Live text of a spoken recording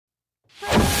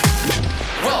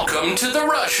Welcome to the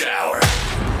Rush Hour.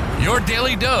 Your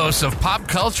daily dose of pop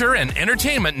culture and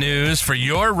entertainment news for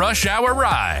your rush hour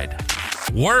ride.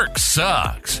 Work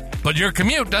sucks, but your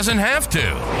commute doesn't have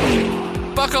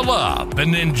to. Buckle up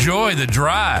and enjoy the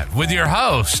drive with your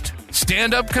host,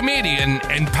 stand-up comedian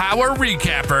and power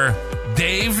recapper,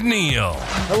 Dave Neal.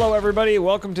 Hello, everybody.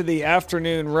 Welcome to the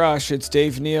Afternoon Rush. It's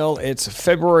Dave Neal. It's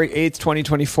February 8th,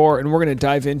 2024, and we're going to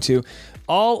dive into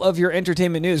all of your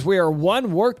entertainment news. We are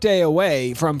one workday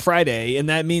away from Friday, and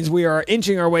that means we are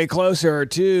inching our way closer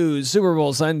to Super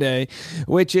Bowl Sunday,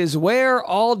 which is where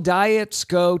all diets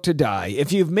go to die.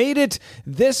 If you've made it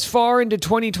this far into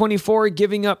 2024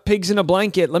 giving up pigs in a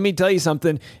blanket, let me tell you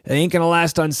something, it ain't going to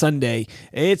last on Sunday.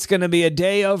 It's going to be a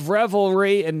day of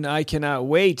revelry, and I cannot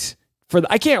wait.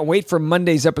 I can't wait for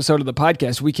Monday's episode of the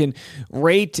podcast. We can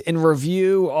rate and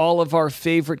review all of our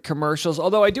favorite commercials.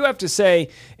 Although I do have to say,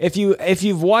 if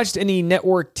you've watched any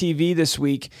network TV this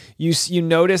week, you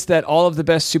notice that all of the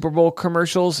best Super Bowl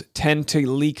commercials tend to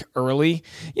leak early.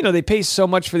 You know, they pay so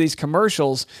much for these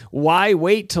commercials. Why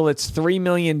wait till it's $3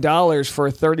 million for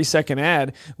a 30-second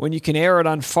ad when you can air it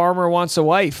on Farmer Wants a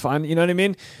Wife? You know what I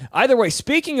mean? Either way,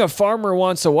 speaking of Farmer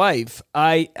Wants a Wife,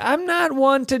 I'm not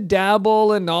one to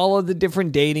dabble in all of the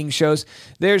different dating shows.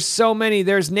 There's so many.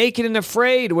 There's Naked and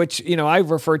Afraid, which, you know, I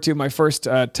refer to my first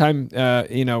time,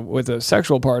 with a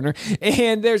sexual partner.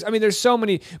 And there's so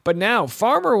many. But now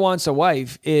Farmer Wants a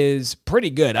Wife is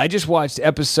pretty good. I just watched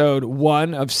episode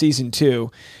 1 of season 2.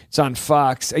 It's on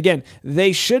Fox. Again,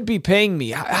 they should be paying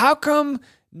me. How come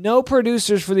no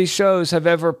producers for these shows have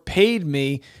ever paid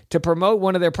me to promote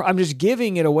one of their... I'm just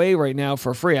giving it away right now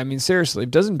for free. I mean, seriously,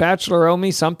 doesn't Bachelor owe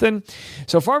me something?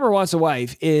 So Farmer Wants a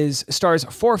Wife stars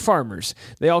 4 farmers.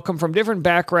 They all come from different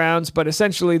backgrounds, but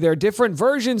essentially they're different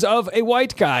versions of a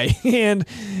white guy. And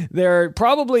they're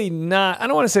probably not... I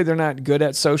don't want to say they're not good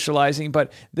at socializing,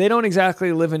 but they don't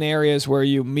exactly live in areas where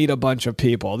you meet a bunch of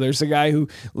people. There's a guy who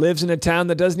lives in a town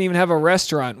that doesn't even have a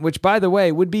restaurant, which, by the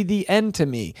way, would be the end to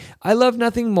me. I love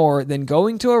nothing more than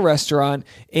going to a restaurant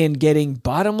and getting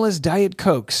bottomless Diet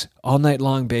Cokes all night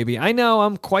long, baby. I know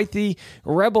I'm quite the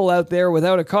rebel out there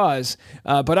without a cause,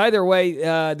 but either way,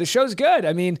 the show's good.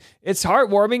 I mean, it's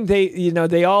heartwarming.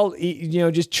 They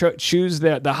all just choose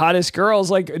the hottest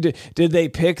girls. Like, did they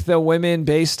pick the women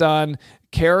based on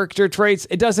character traits?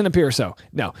 It doesn't appear so.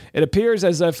 No, it appears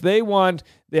as if they want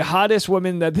the hottest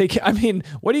women that they can. I mean,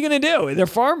 what are you going to do? They're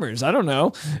farmers. I don't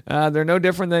know. They're no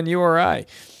different than you or I.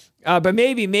 But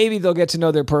maybe they'll get to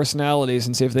know their personalities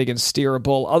and see if they can steer a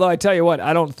bull. Although I tell you what,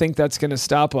 I don't think that's going to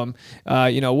stop them.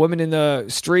 Women in the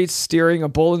streets steering a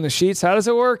bull in the sheets. How does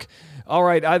it work? All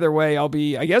right, either way,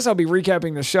 I guess I'll be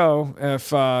recapping the show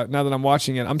if now that I'm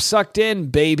watching it. I'm sucked in,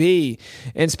 baby.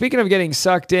 And speaking of getting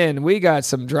sucked in, we got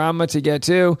some drama to get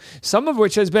to, some of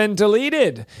which has been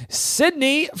deleted.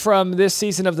 Sydney from this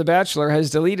season of The Bachelor has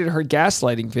deleted her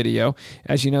gaslighting video.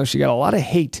 As you know, she got a lot of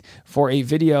hate for a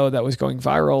video that was going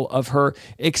viral of her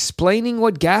explaining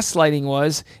what gaslighting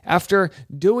was after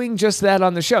doing just that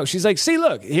on the show. She's like, see,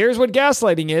 look, here's what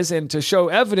gaslighting is, and to show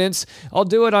evidence, I'll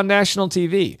do it on national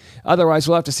TV. Otherwise,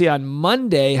 we'll have to see on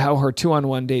Monday how her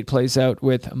 2-on-1 date plays out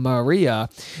with Maria.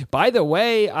 By the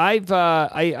way,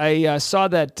 I saw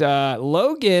that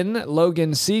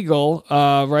Logan Siegel,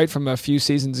 right from a few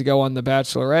seasons ago on The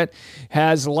Bachelorette,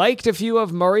 has liked a few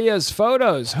of Maria's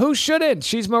photos. Who shouldn't?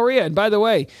 She's Maria. And by the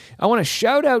way, I want to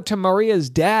shout out to Maria's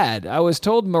dad. I was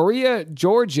told Maria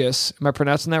Georges, am I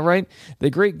pronouncing that right? The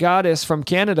Greek goddess from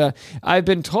Canada. I've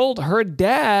been told her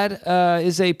dad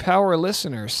is a power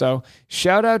listener. So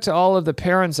shout out to all of the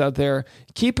parents out there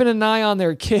keeping an eye on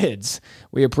their kids.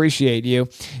 We appreciate you.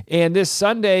 And this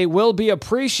Sunday, we'll be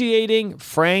appreciating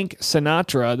Frank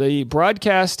Sinatra. The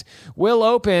broadcast will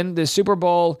open, the Super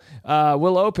Bowl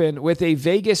will open with a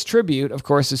Vegas tribute. Of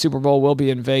course, the Super Bowl will be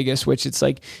in Vegas, which it's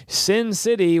like Sin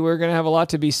City. We're going to have a lot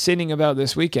to be sinning about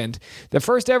this weekend. The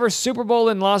first ever Super Bowl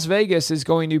in Las Vegas is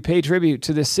going to pay tribute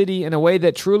to the city in a way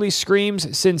that truly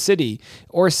screams Sin City,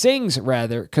 or sings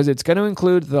rather, because it's going to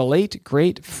include the late,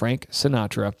 great Frank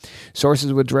Sinatra. Sources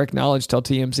with direct knowledge tell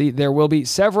TMZ there will be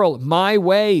several My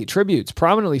Way tributes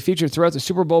prominently featured throughout the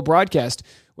Super Bowl broadcast,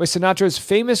 with Sinatra's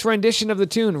famous rendition of the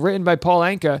tune, written by Paul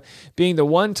Anka, being the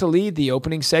one to lead the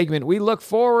opening segment. We look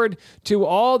forward to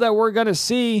all that we're going to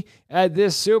see at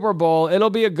this Super Bowl. It'll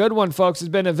be a good one, folks. It's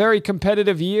been a very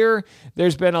competitive year.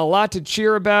 There's been a lot to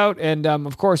cheer about, and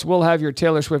of course, we'll have your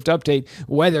Taylor Swift update,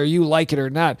 whether you like it or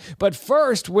not. But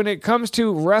first, when it comes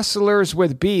to wrestlers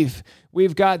with beef,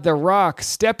 we've got The Rock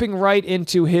stepping right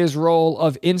into his role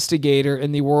of instigator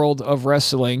in the world of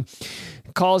wrestling.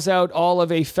 Calls out all of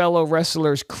a fellow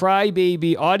wrestler's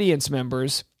crybaby audience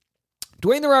members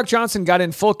Dwayne "The Rock" Johnson got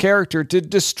in full character to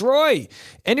destroy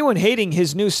anyone hating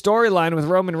his new storyline with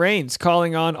Roman Reigns,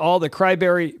 calling on all the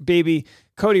crybaby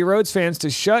Cody Rhodes fans to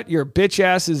shut your bitch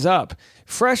asses up.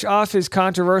 Fresh off his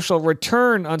controversial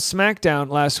return on SmackDown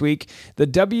last week, the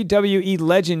WWE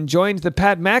legend joined the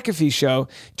Pat McAfee show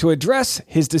to address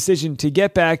his decision to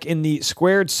get back in the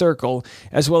squared circle,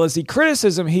 as well as the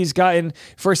criticism he's gotten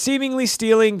for seemingly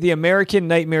stealing the American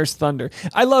Nightmare's thunder.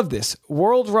 I love this.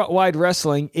 Worldwide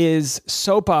wrestling is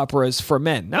soap operas for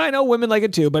men. Now, I know women like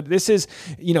it too, but this is,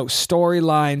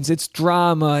 storylines, it's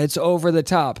drama, it's over the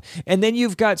top. And then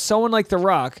you've got someone like The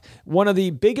Rock, one of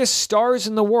the biggest stars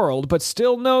in the world, but still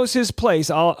knows his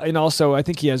place. And also, I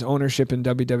think he has ownership in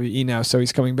WWE now, so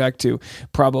he's coming back to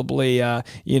probably,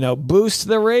 boost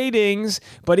the ratings.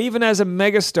 But even as a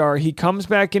megastar, he comes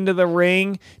back into the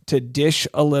ring to dish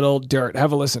a little dirt.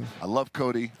 Have a listen. I love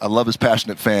Cody. I love his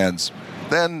passionate fans.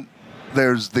 Then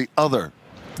there's the other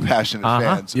passionate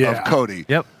fans of Cody.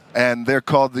 Yep. And they're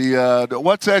called the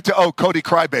what's that? Oh, Cody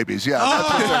Crybabies. Yeah, that's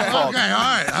what they're called. Okay, all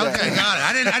right, okay,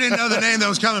 got it. I didn't know the name that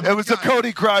was coming. It was the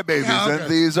Cody Crybabies, and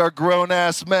these are grown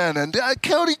ass men. And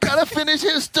Cody gotta finish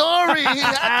his story. He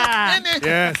had to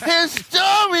finish his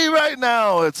story right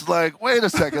now. It's like, wait a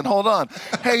second, hold on.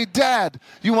 Hey, Dad,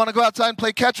 you want to go outside and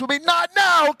play catch with me? Not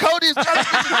now. Cody's gotta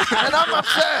finish, and I'm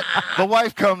upset. The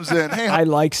wife comes in. Hey, I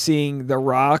like seeing The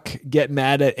Rock get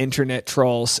mad at internet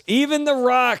trolls. Even The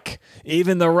Rock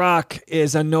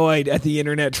is annoyed at the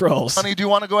internet trolls. Honey, do you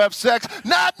want to go have sex?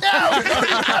 Not now.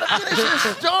 Cody's got to finish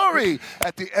his story.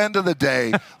 At the end of the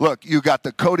day, look, you got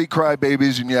the Cody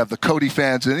Crybabies and you have the Cody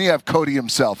fans and you have Cody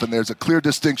himself, and there's a clear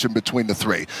distinction between the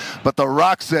three. But The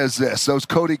Rock says this, those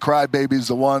Cody Crybabies,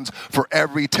 the ones for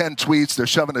every 10 tweets, they're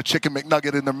shoving a chicken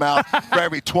McNugget in their mouth. For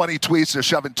every 20 tweets, they're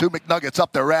shoving 2 McNuggets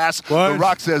up their ass. What? The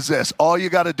Rock says this, all you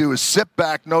got to do is sit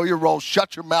back, know your role,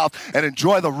 shut your mouth, and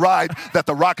enjoy the ride that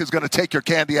The Rock is going to take your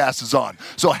candy asses on.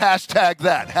 So hashtag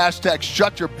that. Hashtag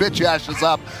shut your bitch asses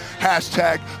up.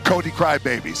 Hashtag Cody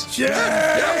Crybabies. Yes,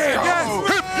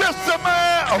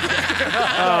 man. Okay.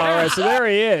 All right, so there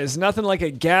he is. Nothing like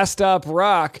a gassed up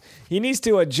Rock. He needs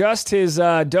to adjust his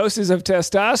doses of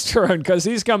testosterone because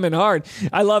he's coming hard.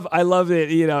 I love it.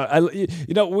 We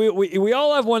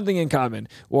all have one thing in common.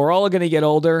 We're all going to get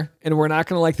older, and we're not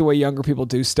going to like the way younger people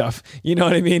do stuff. You know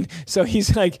what I mean? So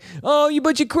he's like, "Oh, you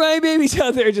bunch of crybabies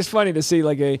out there." Just funny to see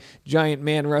like a giant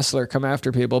man wrestler come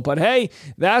after people. But hey,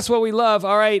 that's what we love.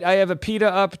 All right, I have a PETA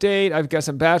update. I've got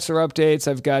some Bachelor updates.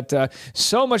 I've got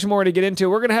so much more to get into.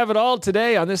 We're going to have it all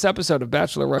today on this episode of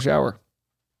Bachelor Rush Hour.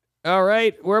 All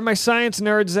right, where are my science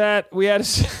nerds at? Where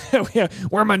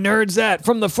are my nerds at?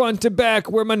 From the front to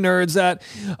back, where are my nerds at?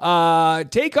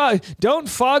 Don't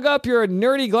fog up your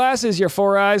nerdy glasses, your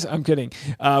 4 eyes. I'm kidding.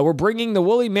 We're bringing the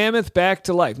woolly mammoth back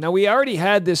to life. Now, we already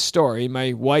had this story.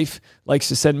 My wife likes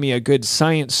to send me a good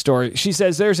science story. She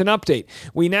says there's an update.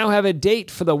 We now have a date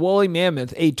for the woolly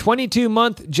mammoth, a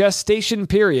 22-month gestation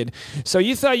period. So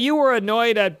you thought you were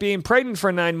annoyed at being pregnant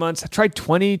for 9 months. Try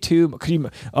 22.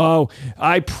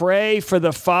 I pray for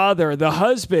the father, the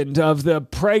husband of the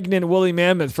pregnant woolly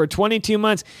mammoth for 22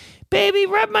 months. Baby,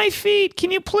 rub my feet.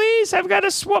 Can you please? I've got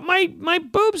my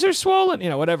boobs are swollen.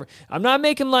 Whatever. I'm not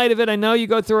making light of it. I know you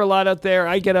go through a lot out there.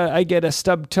 I get a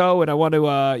stubbed toe and I want to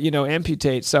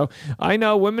amputate. So I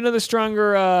know women are the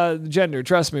stronger gender.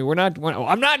 Trust me.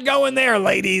 I'm not going there,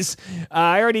 ladies.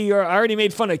 I already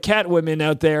made fun of cat women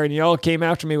out there, and you all came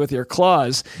after me with your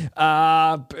claws.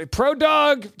 Pro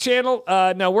dog channel.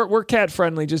 No, we're cat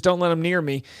friendly. Just don't let them near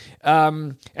me.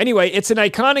 Anyway, it's an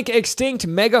iconic extinct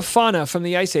megafauna from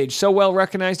the Ice Age, so well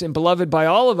recognized and beloved by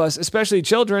all of us, especially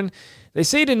children. They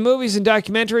see it in movies and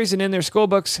documentaries and in their school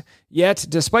books. Yet,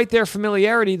 despite their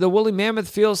familiarity, the woolly mammoth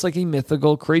feels like a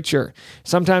mythical creature.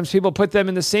 Sometimes people put them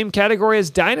in the same category as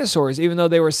dinosaurs, even though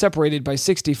they were separated by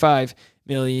 65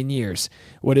 million years.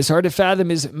 What is hard to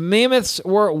fathom is mammoths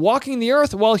were walking the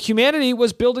earth while humanity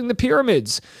was building the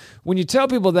pyramids. When you tell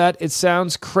people that, it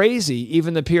sounds crazy.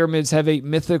 Even the pyramids have a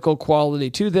mythical quality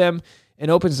to them and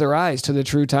opens their eyes to the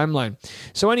true timeline.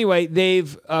 So anyway,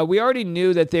 we already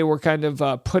knew that they were kind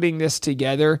of putting this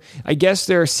together. I guess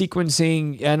they're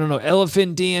sequencing,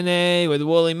 elephant DNA with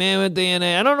woolly mammoth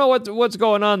DNA. I don't know what's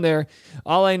going on there.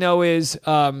 All I know is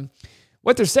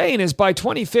what they're saying is by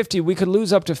 2050, we could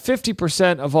lose up to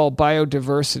 50% of all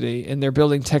biodiversity, and they're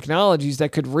building technologies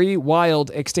that could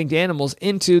rewild extinct animals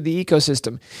into the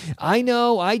ecosystem. I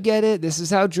know, I get it. This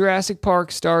is how Jurassic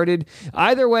Park started.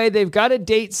 Either way, they've got a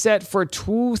date set for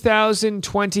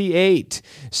 2028.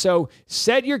 So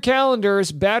set your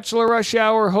calendars. Bachelor Rush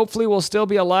Hour hopefully will still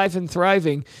be alive and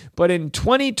thriving. But in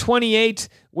 2028,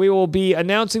 we will be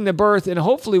announcing the birth, and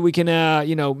hopefully we can,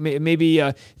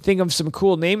 maybe think of some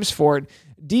cool names for it.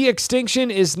 De-extinction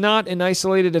is not an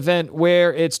isolated event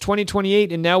where it's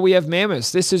 2028 and now we have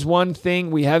mammoths. This is one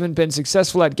thing we haven't been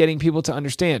successful at getting people to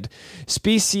understand.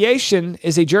 Speciation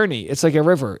is a journey. It's like a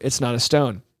river. It's not a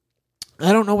stone.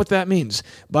 I don't know what that means,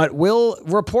 but we'll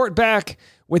report back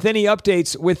with any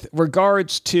updates with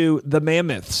regards to the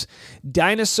mammoths.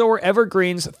 Dinosaur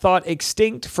evergreens thought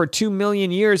extinct for 2 million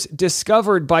years,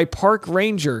 discovered by park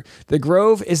ranger. The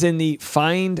grove is in the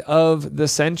find of the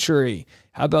century.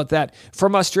 How about that?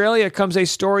 From Australia comes a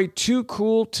story too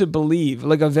cool to believe,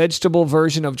 like a vegetable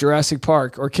version of Jurassic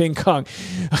Park or King Kong.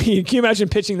 Can you imagine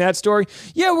pitching that story?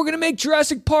 Yeah, we're going to make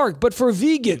Jurassic Park, but for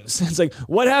vegans. It's like,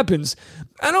 what happens?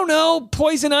 I don't know,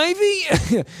 poison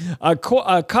ivy? A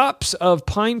copse of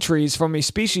pine trees from a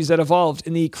species that evolved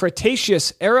in the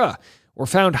Cretaceous era were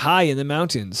found high in the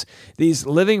mountains. These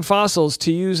living fossils,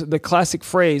 to use the classic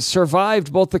phrase,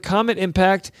 survived both the comet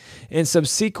impact and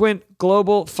subsequent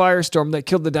global firestorm that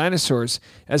killed the dinosaurs,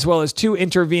 as well as 2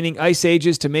 intervening ice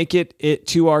ages to make it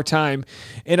to our time.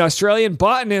 And Australian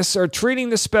botanists are treating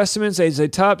the specimens as a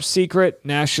top secret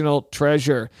national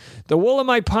treasure. The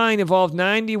Wollemi pine evolved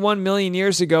 91 million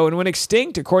years ago and went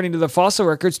extinct, according to the fossil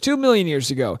records, 2 million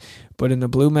years ago. But in the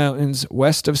Blue Mountains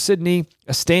west of Sydney,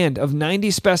 a stand of 90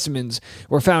 specimens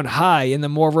were found high in the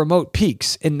more remote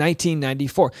peaks in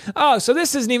 1994. Oh, so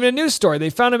this isn't even a news story. They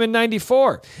found them in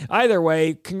 94. Either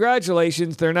way,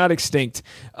 congratulations, they're not extinct.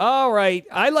 All right,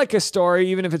 I like a story,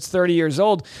 even if it's 30 years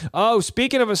old. Oh,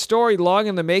 speaking of a story long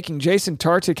in the making, Jason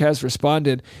Tartick has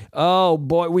responded. Oh,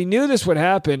 boy, we knew this would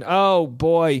happen. Oh,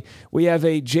 boy, we have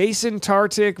a Jason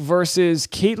Tartick versus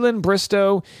Kaitlyn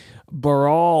Bristowe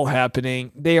brawl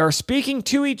happening. They are speaking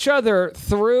to each other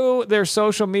through their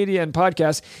social media and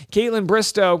podcasts. Kaitlyn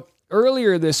Bristowe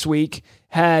earlier this week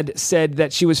had said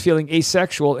that she was feeling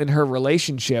asexual in her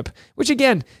relationship, which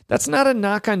again, that's not a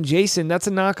knock on Jason. That's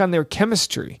a knock on their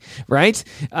chemistry, right?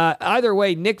 Either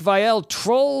way, Nick Viall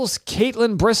trolls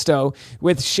Kaitlyn Bristowe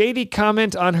with shady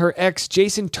comment on her ex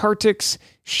Jason Tartick's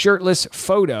shirtless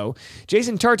photo.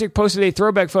 Jason Tartick posted a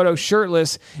throwback photo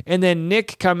shirtless, and then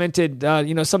Nick commented,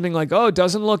 something like, "Oh, it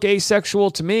doesn't look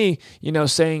asexual to me,"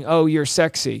 saying, "Oh, you're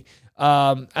sexy."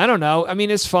 I don't know. I mean,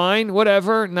 it's fine,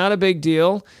 whatever, not a big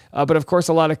deal. But of course,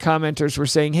 a lot of commenters were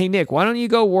saying, "Hey, Nick, why don't you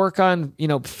go work on,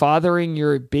 fathering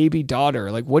your baby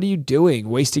daughter? Like, what are you doing?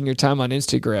 Wasting your time on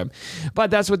Instagram."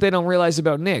 But that's what they don't realize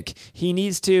about Nick. He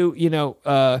needs to,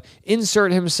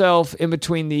 insert himself in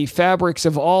between the fabrics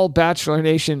of all Bachelor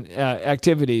Nation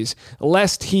activities,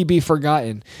 lest he be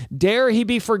forgotten. Dare he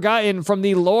be forgotten from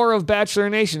the lore of Bachelor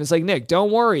Nation? It's like, Nick,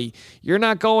 don't worry. You're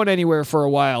not going anywhere for a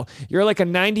while. You're like a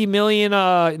 90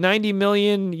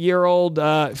 million year old,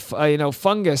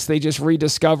 fungus they just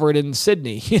rediscovered in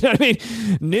Sydney. You know what I mean?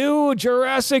 New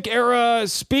Jurassic era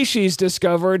species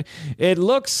discovered. It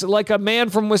looks like a man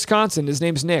from Wisconsin. His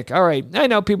name's Nick. All right. I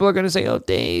know people are going to say, "Oh,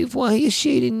 Dave, why are you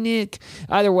shading Nick?"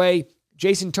 Either way,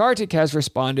 Jason Tartick has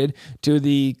responded to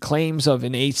the claims of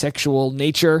an asexual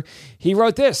nature. He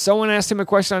wrote this. Someone asked him a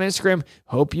question on Instagram.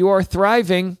 "Hope you are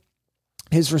thriving."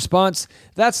 His response,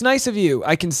 "That's nice of you.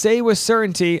 I can say with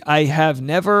certainty I have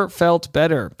never felt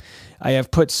better. I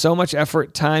have put so much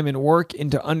effort, time, and work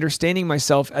into understanding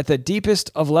myself at the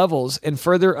deepest of levels and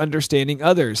further understanding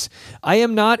others. I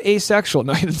am not asexual."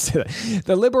 No, he didn't say that.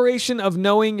 "The liberation of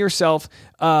knowing yourself."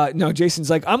 No, Jason's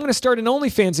like, "I'm going to start an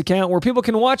OnlyFans account where people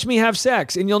can watch me have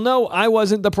sex, and you'll know I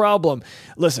wasn't the problem."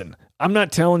 Listen, I'm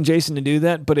not telling Jason to do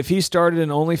that, but if he started an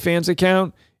OnlyFans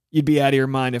account, you'd be out of your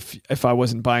mind if I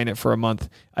wasn't buying it for a month.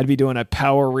 I'd be doing a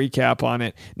power recap on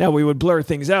it. Now, we would blur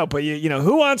things out, but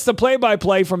who wants the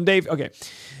play-by-play from Dave? Okay.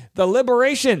 The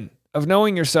liberation of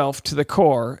knowing yourself to the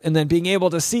core and then being able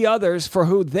to see others for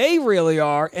who they really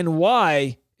are and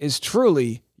why is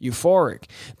truly euphoric.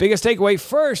 Biggest takeaway: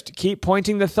 first, keep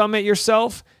pointing the thumb at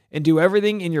yourself and do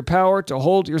everything in your power to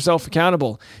hold yourself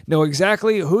accountable. Know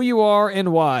exactly who you are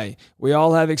and why. We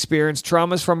all have experienced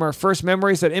traumas from our first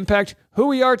memories that impact who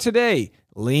we are today.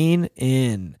 Lean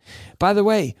in. By the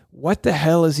way, what the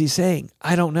hell is he saying?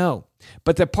 I don't know.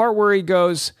 But the part where he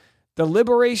goes, the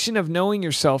liberation of knowing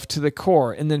yourself to the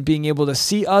core and then being able to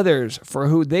see others for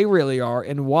who they really are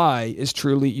and why is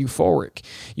truly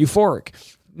euphoric.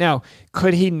 Now,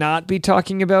 could he not be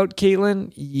talking about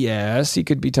Kaitlyn? Yes, he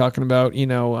could be talking about,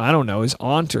 I don't know, his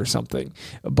aunt or something.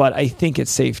 But I think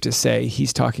it's safe to say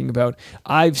he's talking about,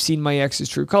 I've seen my ex's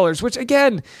true colors, which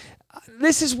again,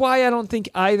 this is why I don't think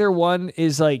either one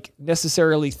is like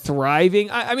necessarily thriving.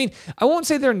 I mean, I won't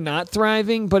say they're not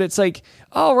thriving, but it's like,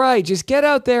 all right, just get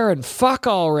out there and fuck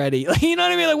already. You know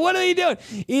what I mean? Like, what are you doing?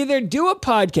 Either do a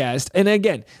podcast, and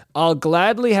again, I'll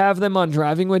gladly have them on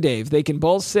Driving with Dave. They can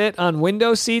both sit on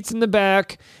window seats in the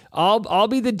back. I'll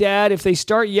be the dad. If they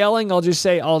start yelling, I'll just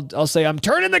say, I'll say, I'm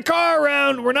turning the car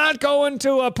around. We're not going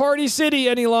to a party city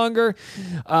any longer.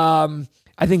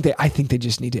 I think they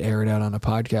just need to air it out on a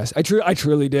podcast. I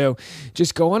truly do.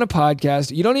 Just go on a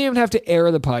podcast. You don't even have to air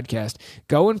the podcast.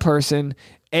 Go in person,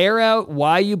 air out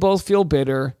why you both feel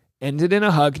bitter, end it in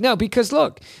a hug. No, because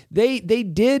look, they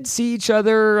did see each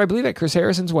other, I believe, at Chris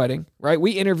Harrison's wedding, right?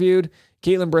 We interviewed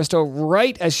Kaitlyn Bristowe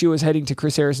right as she was heading to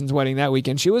Chris Harrison's wedding that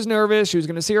weekend. She was nervous. She was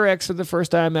going to see her ex for the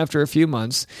first time after a few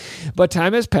months. But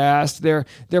time has passed. They're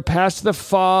past the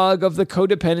fog of the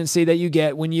codependency that you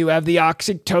get when you have the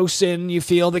oxytocin, you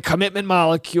feel the commitment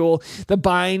molecule, the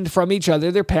bind from each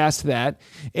other. They're past that.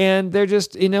 And they're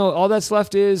just, all that's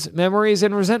left is memories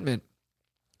and resentment.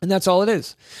 And that's all it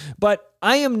is. But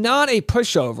I am not a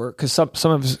pushover, because some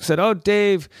have said, oh,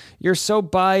 Dave, you're so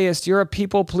biased. You're a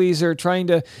people pleaser trying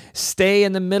to stay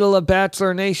in the middle of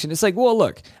Bachelor Nation. It's like, well,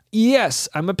 look, yes,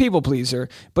 I'm a people pleaser,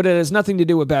 but it has nothing to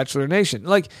do with Bachelor Nation.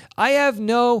 Like,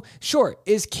 sure,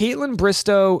 is Kaitlyn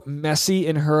Bristowe messy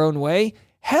in her own way?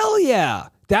 Hell yeah.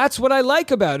 That's what I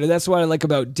like about it. That's what I like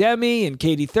about Demi and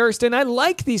Katie Thurston. I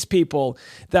like these people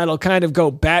that'll kind of go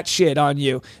batshit on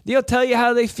you. They'll tell you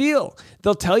how they feel.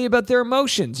 They'll tell you about their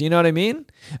emotions. You know what I mean?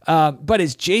 But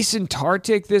is Jason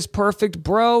Tartick this perfect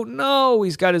bro? No,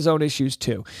 he's got his own issues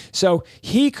too. So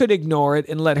he could ignore it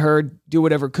and let her do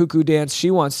whatever cuckoo dance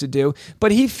she wants to do,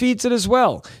 but he feeds it as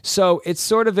well. So it's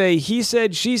sort of a he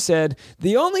said, she said.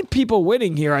 The only people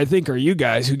winning here, I think, are you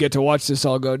guys who get to watch this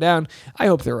all go down. I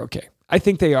hope they're okay. I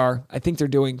think they are. I think they're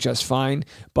doing just fine.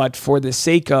 But for the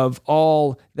sake of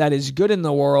all that is good in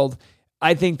the world,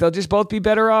 I think they'll just both be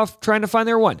better off trying to find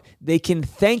their one. They can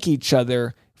thank each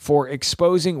other for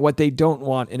exposing what they don't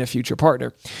want in a future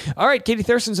partner. All right, Katie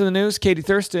Thurston's in the news. Katie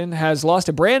Thurston has lost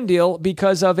a brand deal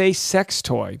because of a sex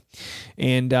toy.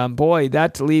 And boy,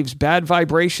 that leaves bad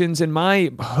vibrations in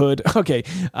my hood. Okay,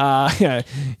 yeah,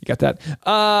 you got that.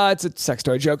 It's a sex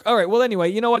toy joke. All right, well,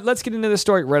 anyway, you know what? Let's get into the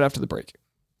story right after the break.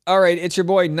 All right, it's your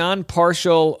boy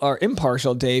non-partial or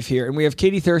impartial Dave here, and we have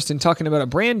Katie Thurston talking about a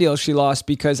brand deal she lost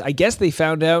because I guess they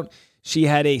found out she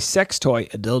had a sex toy,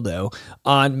 a dildo,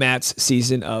 on Matt's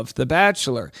season of The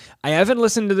Bachelor. I haven't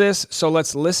listened to this, so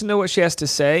let's listen to what she has to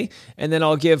say, and then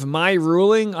I'll give my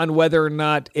ruling on whether or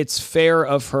not it's fair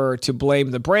of her to blame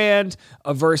the brand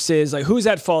versus like who's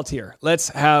at fault here. Let's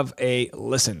have a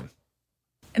listen.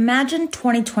 Imagine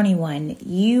 2021.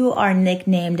 You are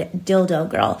nicknamed Dildo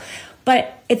Girl.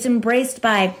 But it's embraced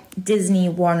by Disney,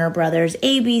 Warner Brothers,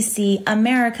 ABC,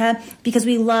 America, because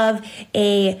we love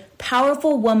a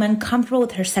powerful woman comfortable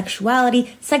with her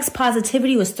sexuality. Sex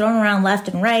positivity was thrown around left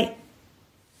and right.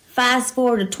 Fast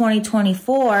forward to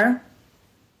 2024,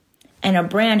 and a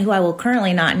brand who I will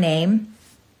currently not name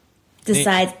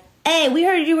decides, hey, we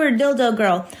heard you were a dildo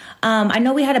girl. I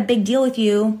know we had a big deal with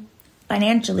you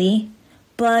financially,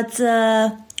 but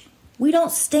we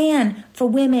don't stand for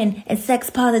women and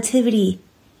sex positivity.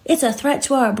 It's a threat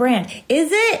to our brand. Is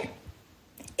it?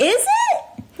 Is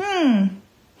it?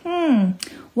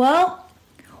 Well,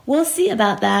 we'll see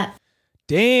about that.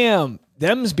 Damn,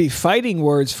 them's be fighting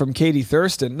words from Katie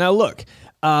Thurston. Now look,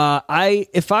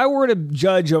 if I were to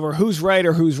judge over who's right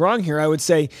or who's wrong here, I would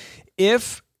say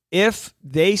if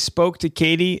they spoke to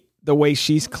Katie the way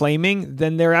she's claiming,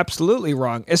 then they're absolutely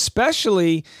wrong,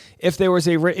 especially if there was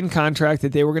a written contract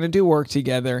that they were going to do work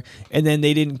together and then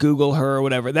they didn't Google her or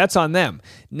whatever. That's on them.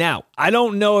 Now, I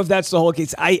don't know if that's the whole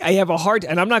case. I have a hard,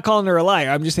 and I'm not calling her a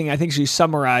liar. I'm just saying I think she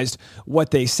summarized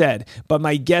what they said. But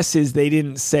my guess is they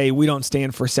didn't say we don't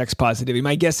stand for sex positivity.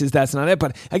 My guess is that's not it.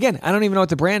 But again, I don't even know what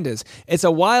the brand is. It's a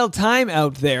wild time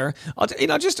out there. I'll tell you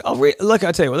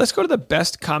what, let's go to the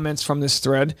best comments from this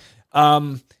thread.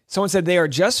 Someone said they are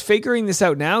just figuring this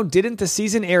out now. Didn't the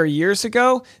season air years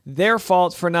ago? Their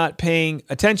fault for not paying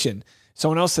attention.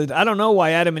 Someone else said, I don't know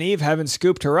why Adam and Eve haven't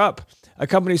scooped her up. A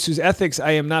company whose ethics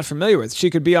I am not familiar with. She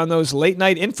could be on those late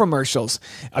night infomercials.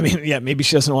 I mean, yeah, maybe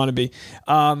she doesn't want to be.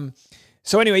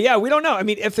 So anyway, yeah, we don't know. I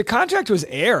mean, if the contract was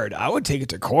aired, I would take it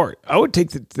to court. I would take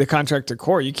the contract to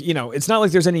court. You know, it's not like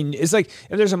there's any, it's like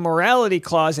if there's a morality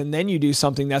clause and then you do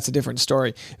something, that's a different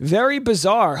story. Very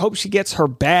bizarre. Hope she gets her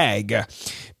bag.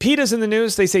 PETA's in the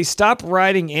news. They say stop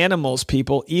riding animals,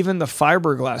 people, even the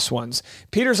fiberglass ones.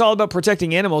 PETA's all about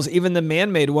protecting animals, even the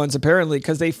man-made ones, apparently,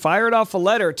 because they fired off a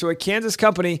letter to a Kansas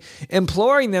company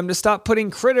imploring them to stop putting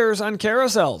critters on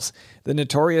carousels. The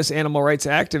notorious animal rights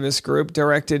activist group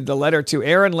directed the letter to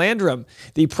Aaron Landrum,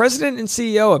 the president and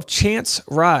CEO of Chance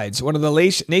Rides, one of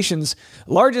the nation's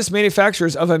largest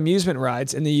manufacturers of amusement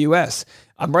rides in the U.S.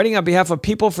 I'm writing on behalf of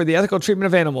people for the ethical treatment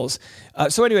of animals.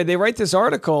 So anyway, they write this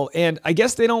article, and I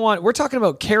guess they don't want... We're talking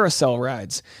about carousel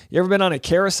rides. You ever been on a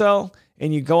carousel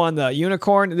and you go on the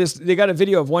unicorn? They got a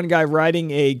video of one guy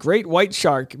riding a great white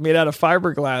shark made out of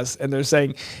fiberglass, and they're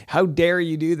saying, how dare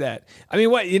you do that? I mean,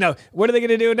 what are they going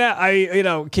to do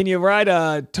now? Can you ride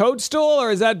a toadstool, or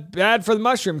is that bad for the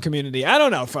mushroom community? I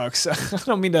don't know, folks. I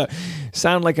don't mean to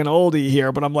sound like an oldie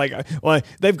here, but I'm like, well,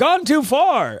 they've gone too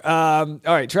far. All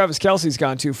right, Travis Kelce's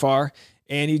gone too far.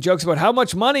 And he jokes about how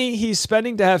much money he's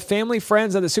spending to have family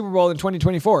friends at the Super Bowl in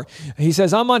 2024. He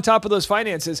says, I'm on top of those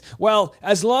finances. Well,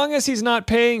 as long as he's not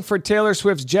paying for Taylor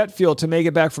Swift's jet fuel to make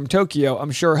it back from Tokyo,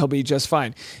 I'm sure he'll be just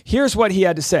fine. Here's what he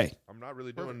had to say. I'm not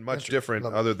really doing much different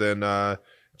other than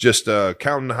just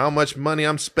counting how much money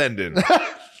I'm spending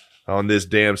on this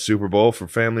damn Super Bowl for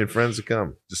family and friends to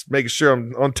come. Just making sure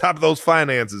I'm on top of those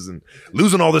finances and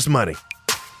losing all this money.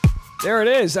 There it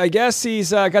is. I guess he's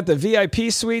got the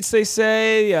VIP suites, they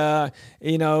say.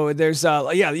 There's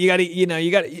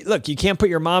look, you can't put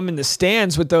your mom in the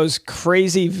stands with those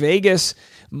crazy Vegas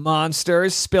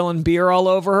monsters spilling beer all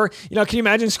over her. Can you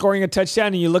imagine scoring a touchdown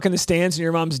and you look in the stands and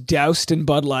your mom's doused in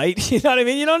Bud Light? You know what I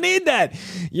mean? You don't need that.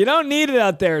 You don't need it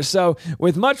out there. So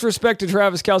with much respect to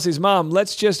Travis Kelce's mom,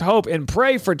 let's just hope and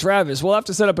pray for Travis. We'll have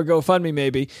to set up a GoFundMe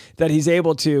maybe that he's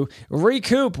able to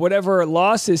recoup whatever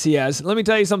losses he has. Let me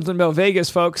tell you something about Vegas,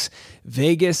 folks.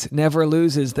 Vegas never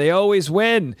loses. They always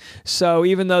win. So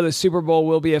even though the Super Bowl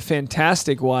will be a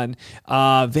fantastic one,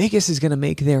 Vegas is going to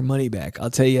make their money back.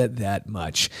 I'll tell you that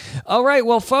much. All right,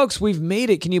 well, folks, we've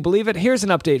made it. Can you believe it? Here's an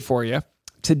update for you.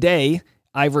 Today,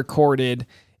 I recorded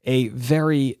a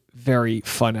very, very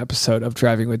fun episode of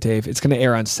Driving with Dave. It's going to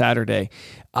air on Saturday.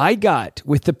 I got,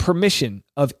 with the permission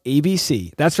of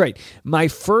ABC, that's right, my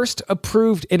first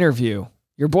approved interview.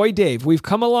 Your boy Dave, we've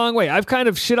come a long way. I've kind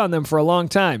of shit on them for a long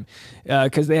time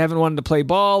because they haven't wanted to play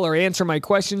ball or answer my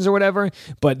questions or whatever.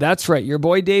 But that's right. Your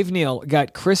boy Dave Neal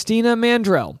got Christina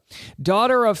Mandrell,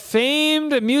 daughter of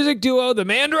famed music duo, the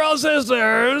Mandrell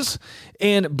Sisters,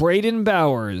 and Braden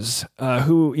Bowers,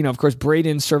 who, of course,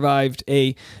 Braden survived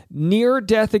a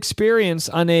near-death experience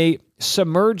on a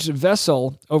submerged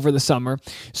vessel over the summer.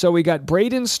 So we got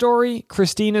Braden's story,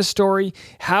 Christina's story,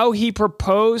 how he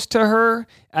proposed to her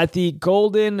at the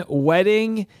golden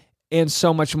wedding, and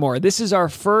so much more. This is our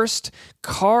first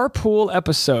carpool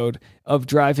episode of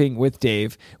Driving with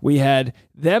Dave. We had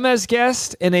them as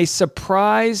guests, and a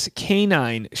surprise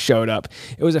canine showed up.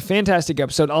 It was a fantastic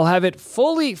episode. I'll have it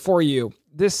fully for you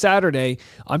this Saturday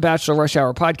on Bachelor Rush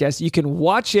Hour Podcast. You can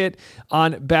watch it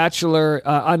on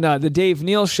the Dave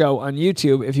Neal Show on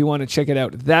YouTube if you want to check it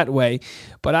out that way.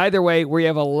 But either way, we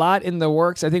have a lot in the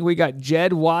works. I think we got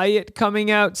Jed Wyatt coming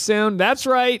out soon. That's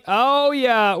right. Oh,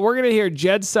 yeah. We're going to hear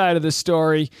Jed's side of the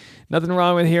story. Nothing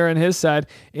wrong with hearing his side.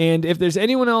 And if there's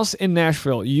anyone else in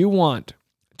Nashville you want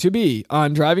to be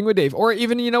on Driving with Dave, or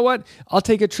even, you know what? I'll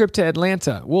take a trip to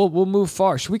Atlanta. We'll move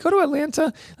far. Should we go to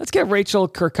Atlanta? Let's get Rachel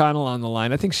Kirkconnell on the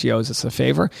line. I think she owes us a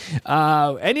favor.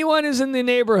 Anyone who's in the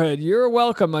neighborhood, you're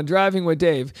welcome on Driving with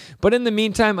Dave. But in the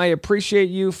meantime, I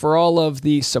appreciate you for all of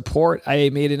the support. I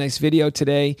made a nice video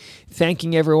today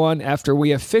thanking everyone after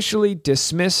we officially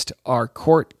dismissed our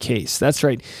court case. That's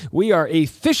right. We are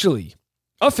officially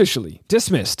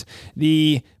dismissed.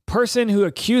 The person who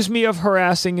accused me of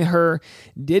harassing her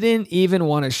didn't even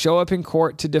want to show up in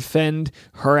court to defend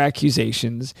her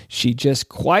accusations. She just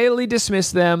quietly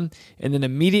dismissed them and then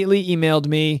immediately emailed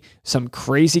me some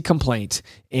crazy complaint.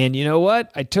 And you know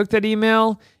what? I took that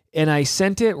email and I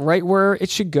sent it right where it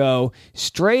should go,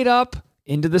 straight up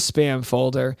into the spam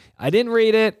folder. I didn't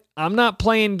read it. I'm not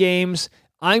playing games.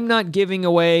 I'm not giving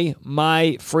away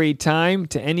my free time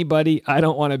to anybody I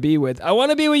don't want to be with. I want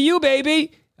to be with you,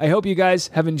 baby. I hope you guys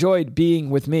have enjoyed being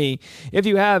with me. If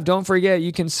you have, don't forget,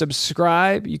 you can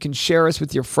subscribe. You can share us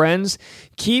with your friends.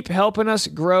 Keep helping us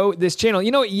grow this channel.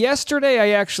 You know, yesterday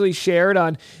I actually shared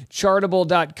on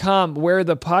Chartable.com where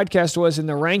the podcast was in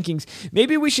the rankings.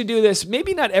 Maybe we should do this,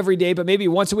 maybe not every day, but maybe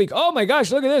once a week. Oh my gosh,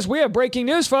 look at this. We have breaking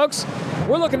news, folks.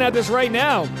 We're looking at this right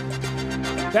now.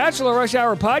 Bachelor Rush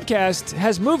Hour podcast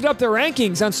has moved up their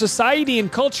rankings on society and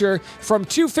culture from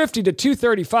 250 to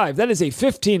 235. That is a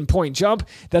 15-point jump.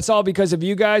 That's all because of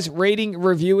you guys rating,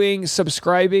 reviewing,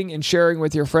 subscribing, and sharing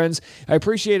with your friends. I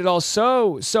appreciate it all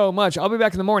so much. I'll be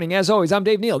back in the morning. As always, I'm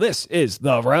Dave Neal. This is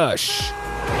The Rush.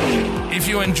 If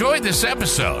you enjoyed this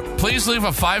episode, please leave a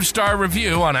 5-star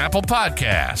review on Apple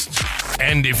Podcasts.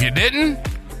 And if you didn't,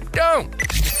 don't.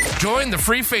 Join the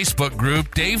free Facebook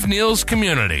group Dave Neal's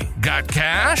Community. Got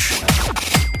cash?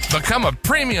 Become a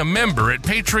premium member at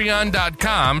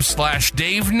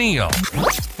patreon.com/Dave Neal.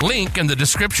 Link in the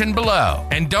description below.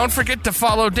 And don't forget to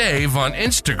follow Dave on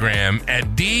Instagram at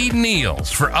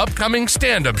DNeals for upcoming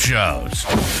stand-up shows.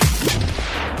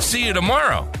 See you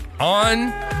tomorrow on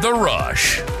The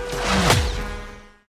Rush.